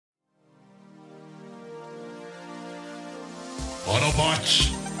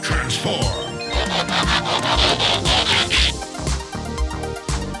Autobots, transform!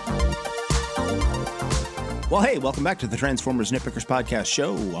 Well, hey, welcome back to the Transformers Nitpickers Podcast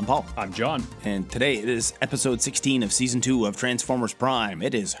Show. I'm Paul. I'm John. And today it is episode 16 of season 2 of Transformers Prime.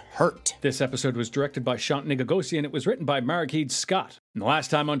 It is Hurt. This episode was directed by Shantanu Gogosi and it was written by Marikid Scott. And the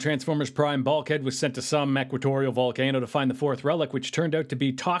last time on Transformers Prime, Bulkhead was sent to some equatorial volcano to find the fourth relic, which turned out to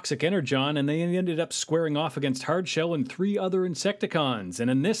be Toxic Energon, and they ended up squaring off against Hardshell and 3 other Insecticons.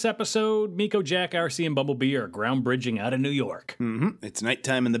 And in this episode, Miko, Jack, RC, and Bumblebee are ground bridging out of New York. It's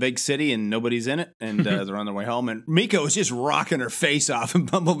nighttime in the big city and nobody's in it, and they're on their way home. And Miko is just rocking her face off in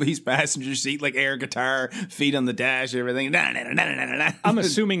Bumblebee's passenger seat, like air guitar, feet on the dash, everything. I'm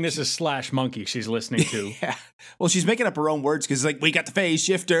assuming this is Slash Monkey she's listening to. Yeah. Well, she's making up her own words because, like, we got the phase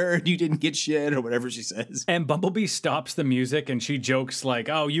shifter, and you didn't get shit, or whatever she says. And Bumblebee stops the music, and she jokes like,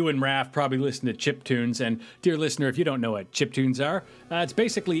 oh, you and Raph probably listen to chiptunes. And, dear listener, if you don't know what chiptunes are, it's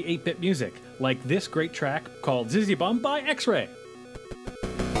basically 8-bit music, like this great track called Zizzy Bum by X-Ray.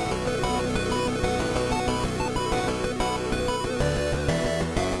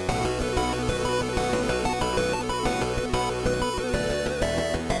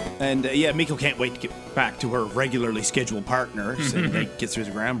 And Miko can't wait to get back to her regularly scheduled partners and they get through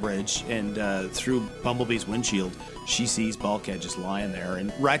the ground bridge. And through Bumblebee's windshield, she sees Bulkhead just lying there.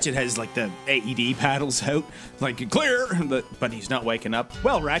 And Ratchet has like the AED paddles out, like clear, but he's not waking up.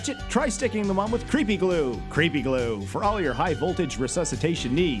 Well, Ratchet, try sticking them on with Creepy Glue. Creepy Glue for all your high voltage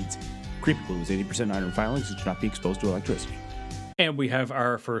resuscitation needs. Creepy Glue is 80% iron filings and should not be exposed to electricity. And we have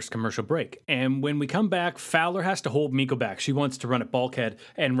our first commercial break. And when we come back, Fowler has to hold Miko back. She wants to run at Bulkhead.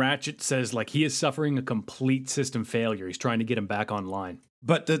 And Ratchet says, like, he is suffering a complete system failure. He's trying to get him back online.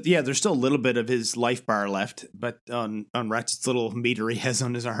 But, there's still a little bit of his life bar left. But on Ratchet's little meter he has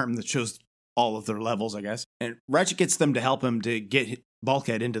on his arm that shows all of their levels, I guess. And Ratchet gets them to help him to get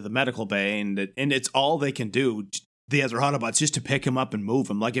Bulkhead into the medical bay. And it's all they can do, the other Autobots, just to pick him up and move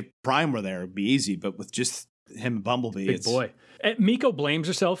him. Like, if Prime were there, it'd be easy. But with just him and Bumblebee, Big boy. Miko blames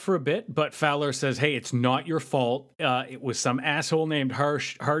herself for a bit, but Fowler says, hey, it's not your fault. It was some asshole named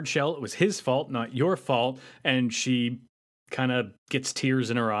Hardshell. It was his fault, not your fault. And she kind of gets tears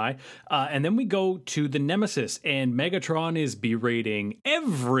in her eye. And then we go to the Nemesis, and Megatron is berating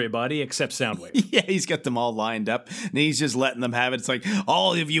everybody except Soundwave. Yeah, he's got them all lined up, and he's just letting them have it. It's like,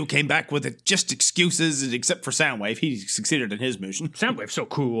 all of you came back with it, just excuses, except for Soundwave. He succeeded in his mission. Soundwave's so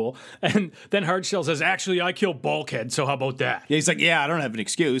cool. And then Hardshell says, actually, I killed Bulkhead, so how about that? Yeah, he's like, yeah, I don't have an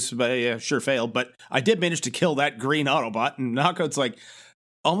excuse, but yeah, sure failed. But I did manage to kill that green Autobot, and Knockout's like,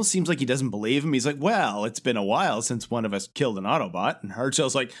 almost seems like he doesn't believe him. He's like, well, it's been a while since one of us killed an Autobot. And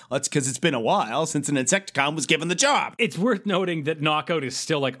Hardshell's like, that's because it's been a while since an Insecticon was given the job. It's worth noting that Knockout is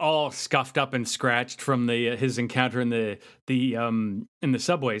still like all scuffed up and scratched from his encounter in the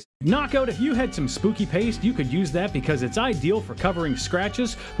subways. Knockout, if you had some spooky paste, you could use that because it's ideal for covering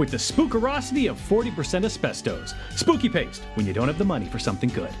scratches with the spookerosity of 40% asbestos. Spooky paste, when you don't have the money for something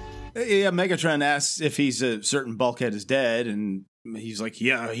good. Yeah, Megatron asks if he's certain Bulkhead is dead, and he's like,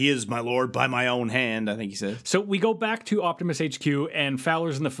 yeah, he is, my lord, by my own hand, I think he said. So we go back to Optimus HQ, and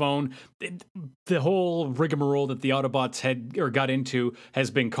Fowler's on the phone. The whole rigmarole that the Autobots got into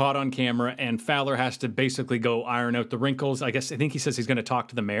has been caught on camera, and Fowler has to basically go iron out the wrinkles. I think he says he's going to talk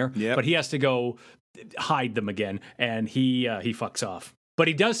to the mayor, but he has to go hide them again, and he fucks off. But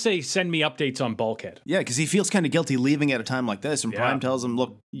he does say, send me updates on Bulkhead. Yeah, because he feels kind of guilty leaving at a time like this. And Prime tells him,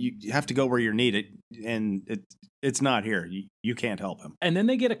 look, you have to go where you're needed. And it's not here. You can't help him. And then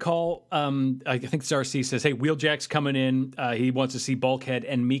they get a call. I think it's RC says, hey, Wheeljack's coming in. He wants to see Bulkhead.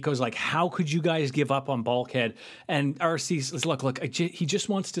 And Miko's like, how could you guys give up on Bulkhead? And RC says, look, he just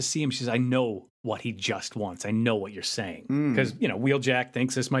wants to see him. She says, I know what he just wants. I know what you're saying. Because, Wheeljack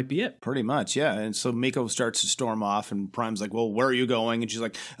thinks this might be it. Pretty much, yeah. And so Miko starts to storm off, and Prime's like, well, where are you going? And she's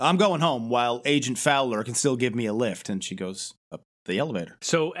like, I'm going home while Agent Fowler can still give me a lift. And she goes up the elevator.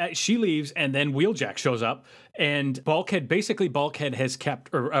 So she leaves, and then Wheeljack shows up, and Bulkhead has kept,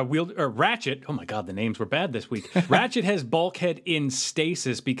 or Ratchet, oh my God, the names were bad this week. Ratchet has Bulkhead in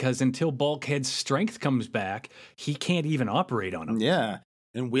stasis because until Bulkhead's strength comes back, he can't even operate on him. Yeah.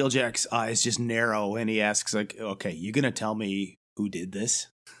 And Wheeljack's eyes just narrow, and he asks, like, okay, you gonna tell me who did this?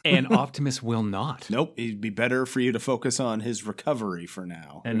 And Optimus will not. Nope, it'd be better for you to focus on his recovery for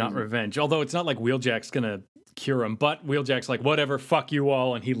now. And not revenge. Although it's not like Wheeljack's gonna cure him, but Wheeljack's like, whatever, fuck you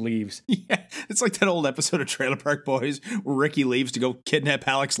all, and he leaves. Yeah, it's like that old episode of Trailer Park Boys where Ricky leaves to go kidnap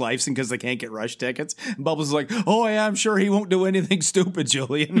Alex Lifeson because they can't get rush tickets. And Bubbles is like, oh yeah, I'm sure he won't do anything stupid,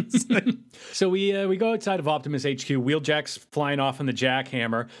 Julian. So we go outside of Optimus HQ. Wheeljack's flying off on the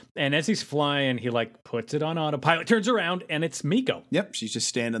jackhammer, and as he's flying, he like puts it on autopilot, turns around, and it's Miko. Yep, she's just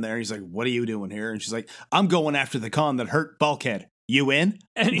standing there. He's like, "What are you doing here?" And she's like, "I'm going after the con that hurt Bulkhead. You in?"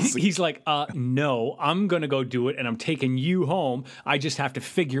 And he's like, no, I'm going to go do it, and I'm taking you home. I just have to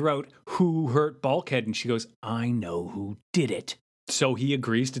figure out who hurt Bulkhead. And she goes, I know who did it. So he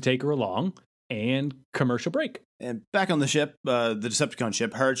agrees to take her along, and commercial break. And back on the ship, the Decepticon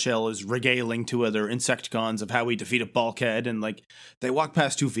ship, Hardshell is regaling to other Insecticons of how he defeated Bulkhead, and like they walk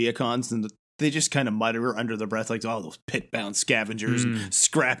past two Viacons, and they just kind of mutter under their breath, like, "Oh, those pit-bound scavengers and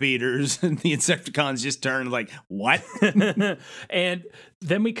scrap eaters," and the Insecticons just turn like, "What?" And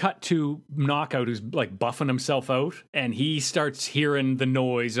then we cut to Knockout, who's like buffing himself out, and he starts hearing the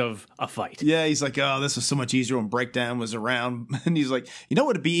noise of a fight. Yeah, he's like, "Oh, this was so much easier when Breakdown was around." And he's like, "You know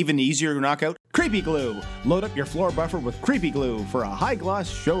what would be even easier, Knockout? Creepy Glue. Load up your floor buffer with Creepy Glue for a high-gloss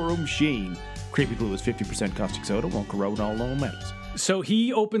showroom sheen. Creepy Glue is 50% caustic soda, won't corrode all known metals." So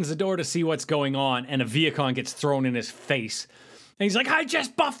he opens the door to see what's going on, and a Viacon gets thrown in his face. And he's like, I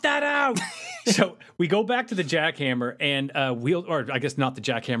just buffed that out. So we go back to the jackhammer, and or I guess not the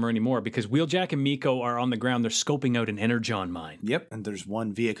jackhammer anymore, because Wheeljack and Miko are on the ground. They're scoping out an Energon mine. Yep, and there's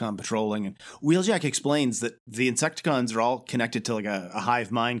one Viacon patrolling, and Wheeljack explains that the Insecticons are all connected to like a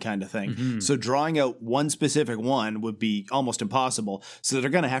hive mind kind of thing. Mm-hmm. So drawing out one specific one would be almost impossible. So they're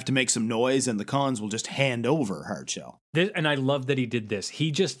going to have to make some noise, and the cons will just hand over Hardshell. And I love that he did this.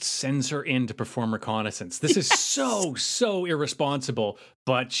 He just sends her in to perform reconnaissance. This is so irresponsible.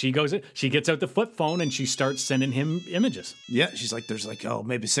 But she gets out the flip phone and she starts sending him images. Yeah, she's like, there's like,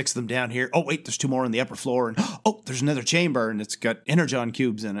 maybe 6 of them down here. Oh, wait, there's 2 more on the upper floor. And there's another chamber and it's got Energon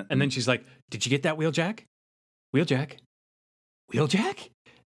cubes in it. And then she's like, did you get that, Wheeljack? Wheeljack? Wheeljack?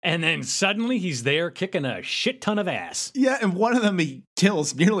 And then suddenly he's there kicking a shit ton of ass. Yeah, and one of them he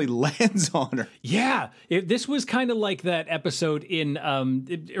kills nearly lands on her. Yeah, this was kind of like that episode in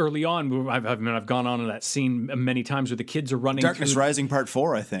early on. I've gone on to that scene many times where the kids are running. Darkness Rising Part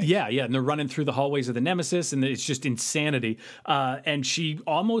 4, I think. Yeah, and they're running through the hallways of the Nemesis, and it's just insanity. And she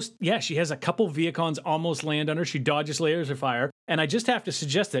has a couple Viacons almost land on her. She dodges layers of fire. And I just have to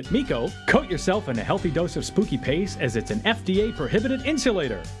suggest that, Miko, coat yourself in a healthy dose of spooky paste, as it's an FDA-prohibited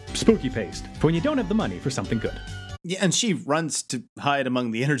insulator. Spooky paste, for when you don't have the money for something good. Yeah, and she runs to hide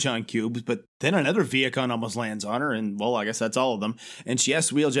among the Energon cubes, but then another Viacon almost lands on her, and, well, I guess that's all of them. And she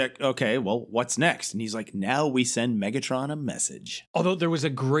asks Wheeljack, okay, well, what's next? And he's like, now we send Megatron a message. Although there was a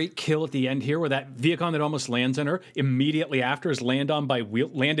great kill at the end here, where that Viacon that almost lands on her, immediately after is landed on by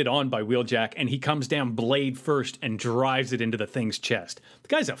Wheeljack, and he comes down blade first and drives it into the thing's chest. The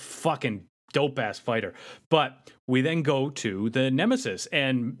guy's a fucking dope-ass fighter. But we then go to the Nemesis,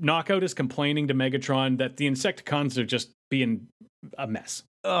 and Knockout is complaining to Megatron that the Insecticons are just being a mess.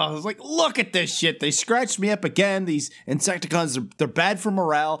 Oh, I was like, look at this shit. They scratched me up again. These Insecticons, they're bad for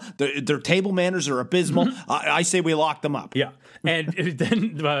morale. Their table manners are abysmal. Mm-hmm. I say we lock them up. Yeah. And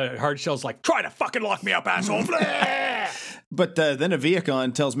then Hardshell's like, try to fucking lock me up, asshole. But then a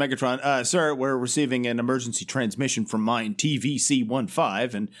Viacon tells Megatron, sir, we're receiving an emergency transmission from mine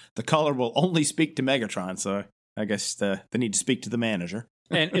TVC-15, and the caller will only speak to Megatron. So I guess they need to speak to the manager.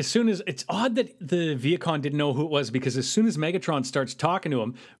 And as soon as, it's odd that the Viacon didn't know who it was, because as soon as Megatron starts talking to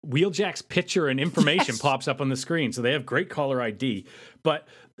him, Wheeljack's picture and information pops up on the screen. So they have great caller ID. But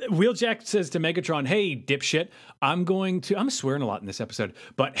Wheeljack says to Megatron, hey, dipshit, I'm swearing a lot in this episode,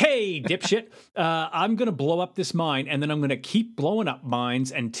 but hey, dipshit, I'm going to blow up this mine, and then I'm going to keep blowing up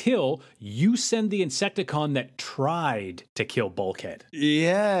mines until you send the Insecticon that tried to kill Bulkhead.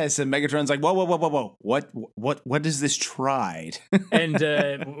 Yes, and Megatron's like, whoa, what is this tried? And,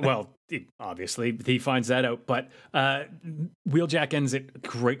 obviously, he finds that out, but Wheeljack ends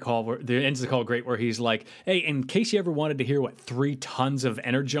the call great, where he's like, hey, in case you ever wanted to hear what 3 tons of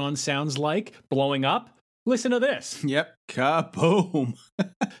Energon sounds like blowing up, listen to this. Yep, kaboom.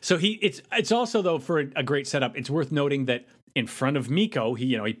 So it's also, though, for a great setup, it's worth noting that in front of Miko,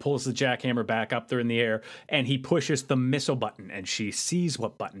 he pulls the jackhammer back up there in the air, and he pushes the missile button, and she sees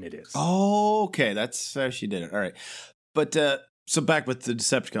what button it is. Oh, okay, that's how she did it. All right. But, so back with the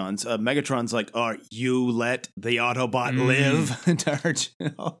Decepticons, Megatron's like, you let the Autobot live?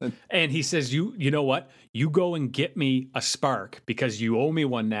 And he says, you know what? You go and get me a spark, because you owe me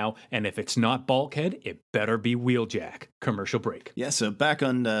one now, and if it's not Bulkhead, it better be Wheeljack. Commercial break. Yeah, so back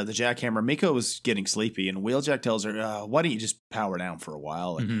on the jackhammer, Miko was getting sleepy, and Wheeljack tells her, why don't you just power down for a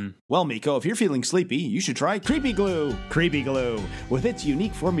while? And, well, Miko, if you're feeling sleepy, you should try Creepy Glue. Creepy Glue. With its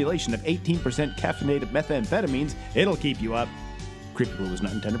unique formulation of 18% caffeinated methamphetamines, it'll keep you up. Creepy Glue is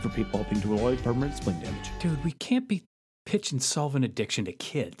not intended for people hoping to avoid permanent spleen damage. Dude, we can't be pitching solvent addiction to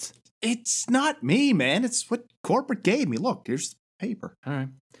kids. It's not me, man. It's what corporate gave me. Look, here's the paper. All right.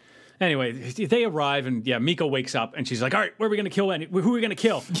 Anyway, they arrive, and Miko wakes up, and she's like, all right, where are we going to kill? Who are we going to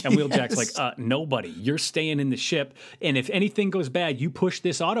kill? And Wheeljack's like, nobody. You're staying in the ship, and if anything goes bad, you push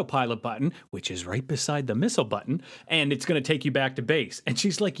this autopilot button, which is right beside the missile button, and it's going to take you back to base. And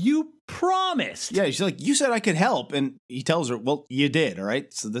she's like, you promised. Yeah, she's like, you said I could help. And he tells her, well, you did, all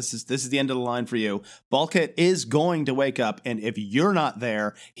right? So this is the end of the line for you. Bulkhead is going to wake up, and if you're not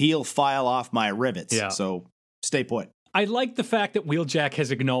there, he'll file off my rivets. Yeah. So stay put. I like the fact that Wheeljack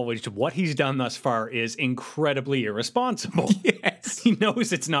has acknowledged what he's done thus far is incredibly irresponsible. Yes. He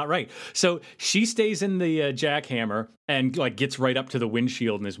knows it's not right. So she stays in the jackhammer and gets right up to the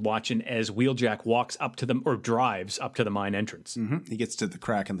windshield and is watching as Wheeljack walks up to them or drives up to the mine entrance. Mm-hmm. He gets to the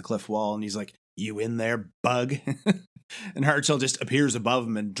crack in the cliff wall and he's like, you in there, bug? And Hardshell just appears above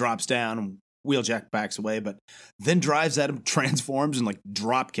him and drops down, and Wheeljack backs away, but then drives at him, transforms, and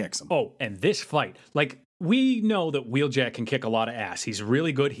drop kicks him. Oh, and this fight, we know that Wheeljack can kick a lot of ass. He's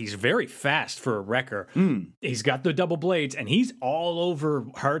really good. He's very fast for a wrecker. He's got the double blades, and he's all over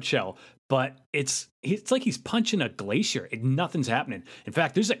Hardshell. But it's like he's punching a glacier. Nothing's happening. In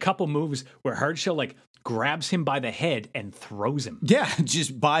fact, there's a couple moves where Hardshell grabs him by the head and throws him. Yeah,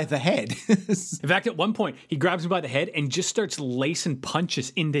 just by the head. In fact, at one point, he grabs him by the head and just starts lacing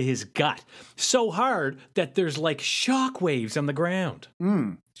punches into his gut so hard that there's shock waves on the ground.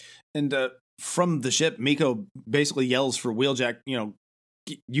 And from the ship, Miko basically yells for Wheeljack,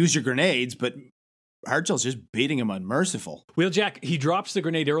 use your grenades, but Hardshell's just beating him unmerciful. Wheeljack, he drops the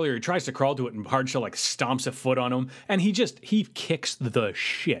grenade earlier. He tries to crawl to it, and Hardshell stomps a foot on him, and he kicks the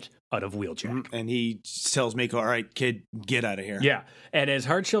shit out of Wheeljack. And he tells Miko, all right, kid, get out of here. Yeah. And as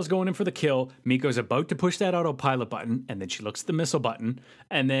Hardshell's going in for the kill, Miko's about to push that autopilot button, and then she looks at the missile button,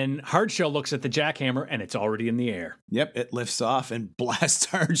 and then Hardshell looks at the jackhammer, and it's already in the air. Yep, it lifts off and blasts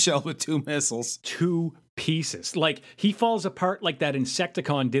Hardshell with 2 missiles. 2 pieces. He falls apart like that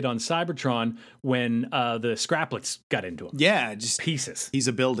Insecticon did on Cybertron when the Scraplets got into him. Yeah, just pieces. He's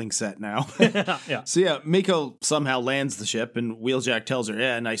a building set now. Yeah. So Miko somehow lands the ship, and Wheeljack tells her,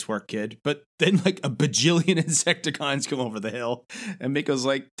 yeah, nice work, kid. But then a bajillion Insecticons come over the hill, and Miko's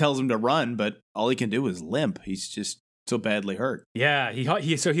tells him to run, but all he can do is limp. He's just so badly hurt. Yeah,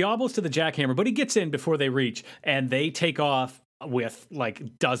 so he hobbles to the jackhammer, but he gets in before they reach, and they take off with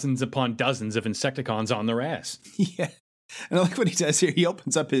dozens upon dozens of Insecticons on their ass. Yeah. And I like what he does here. He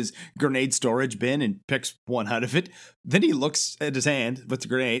opens up his grenade storage bin and picks one out of it. Then he looks at his hand with the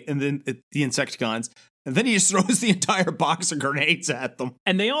grenade and then at the Insecticons. And then he just throws the entire box of grenades at them.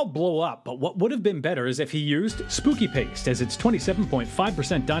 And they all blow up. But what would have been better is if he used Spooky Paste as its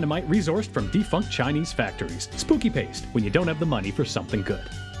 27.5% dynamite resourced from defunct Chinese factories. Spooky Paste, when you don't have the money for something good.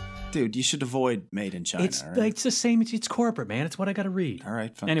 Dude, you should avoid made in China. It's the same. It's corporate, man. It's what I got to read. All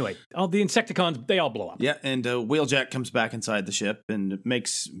right, fine. Anyway, all the Insecticons, they all blow up. Yeah, and Wheeljack comes back inside the ship and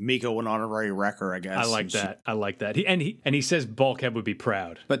makes Miko an honorary wrecker, I guess. I like that. He says Bulkhead would be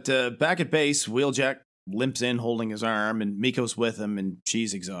proud. But back at base, Wheeljack limps in holding his arm, and Miko's with him, and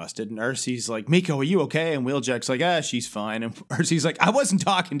she's exhausted. And Ursi's like, Miko, are you okay? And Wheeljack's like, she's fine. And Ursi's like, I wasn't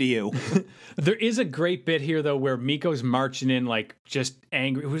talking to you. There is a great bit here, though, where Miko's marching in, just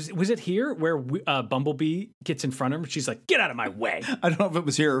angry. Was it here where Bumblebee gets in front of him? She's like, get out of my way. I don't know if it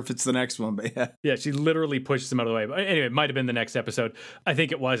was here or if it's the next one, but yeah. Yeah, she literally pushes him out of the way. But anyway, it might have been the next episode. I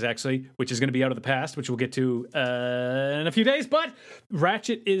think it was, actually, which is going to be out of the past, which we'll get to in a few days. But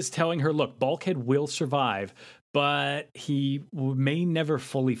Ratchet is telling her, look, Bulkhead will survive, but he may never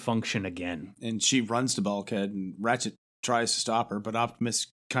fully function again. And she runs to Bulkhead, and Ratchet tries to stop her, but Optimus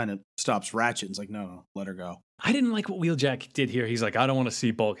kind of stops Ratchet and is like, no, let her go. I didn't like what Wheeljack did here. He's like, I don't want to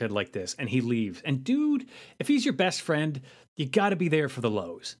see Bulkhead like this. And he leaves. And dude, if he's your best friend, you got to be there for the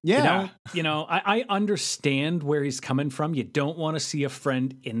lows. Yeah. I understand where he's coming from. You don't want to see a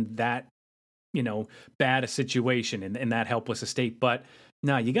friend in that, bad a situation, in that helpless estate. But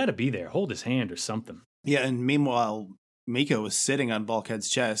no, you got to be there. Hold his hand or something. Yeah, and meanwhile, Miko is sitting on Bulkhead's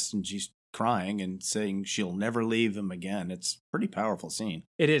chest, and she's crying and saying she'll never leave him again. It's a pretty powerful scene.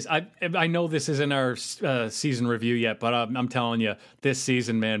 It is. I know this isn't our season review yet, but I'm telling you, this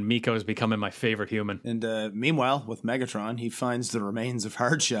season, man, Miko is becoming my favorite human. And meanwhile, with Megatron, he finds the remains of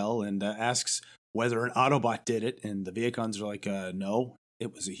Hardshell and asks whether an Autobot did it, and the Viacons are like, no,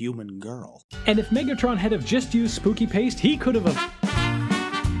 it was a human girl. And if Megatron had have just used Spooky Paste, he could have...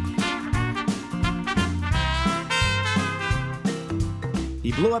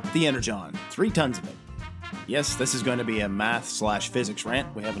 He blew up the Energon, 3 tons of it. Yes, this is going to be a math/physics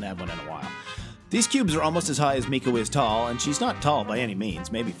rant. We haven't had one in a while. These cubes are almost as high as Miko is tall, and she's not tall by any means,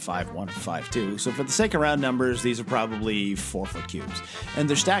 maybe 5'1 or 5'2, so for the sake of round numbers, these are probably 4-foot cubes. And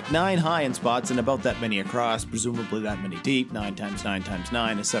they're stacked 9 high in spots and about that many across, presumably that many deep. 9 times 9 times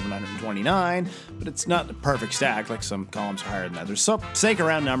 9 is 729, but it's not the perfect stack, like some columns are higher than others. So, for the sake of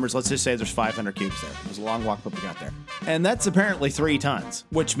round numbers, let's just say there's 500 cubes there. It was a long walk, but we got there. And that's apparently 3 tons,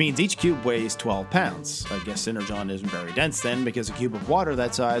 which means each cube weighs 12 pounds. I guess Energon isn't very dense then, because a cube of water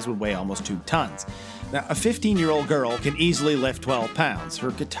that size would weigh almost 2 tons. Now, a 15-year-old girl can easily lift 12 pounds.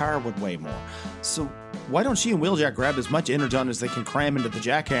 Her guitar would weigh more. So why don't she and Wheeljack grab as much Energon as they can cram into the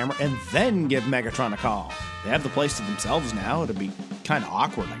jackhammer and then give Megatron a call? They have the place to themselves now. It'd be kind of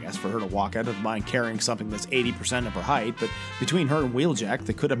awkward, I guess, for her to walk out of the mine carrying something that's 80% of her height, but between her and Wheeljack,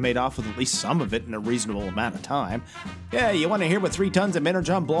 they could have made off with at least some of it in a reasonable amount of time. Yeah, you want to hear what 3 tons of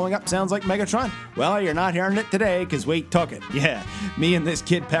Energon blowing up sounds like, Megatron? Well, you're not hearing it today, because we took it. Yeah, me and this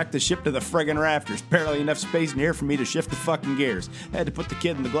kid packed the ship to the friggin' rafters. Barely enough space in here for me to shift the fucking gears. Had to put the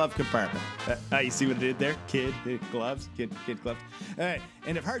kid in the glove compartment. You see what I did there? Kid, gloves, kid gloves. All right,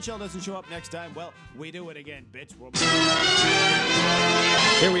 and if Hardshell doesn't show up next time, well, we do it again, bitch.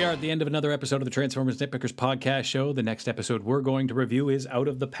 Here we are at the end of another episode of the Transformers Nitpickers podcast show. The next episode we're going to review is Out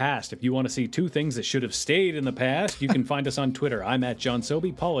of the Past. If you want to see 2 things that should have stayed in the past, you can find us on Twitter. I'm at John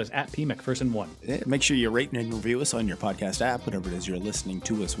Sobey. Paul is at PMcPherson1. Make sure you rate and review us on your podcast app, whatever it is you're listening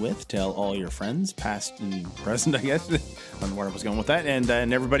to us with. Tell all your friends, past and present, I guess. I don't know where I was going with that. And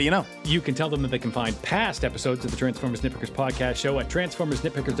everybody you know. You can tell them that they can find past episodes of the Transformers Nitpickers podcast show at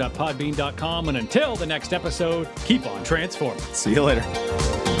transformersnitpickers.podbean.com. And until the next episode, keep on transforming. See you later.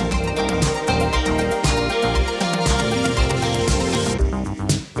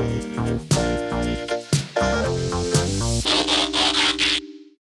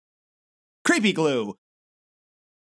 Creepy glue.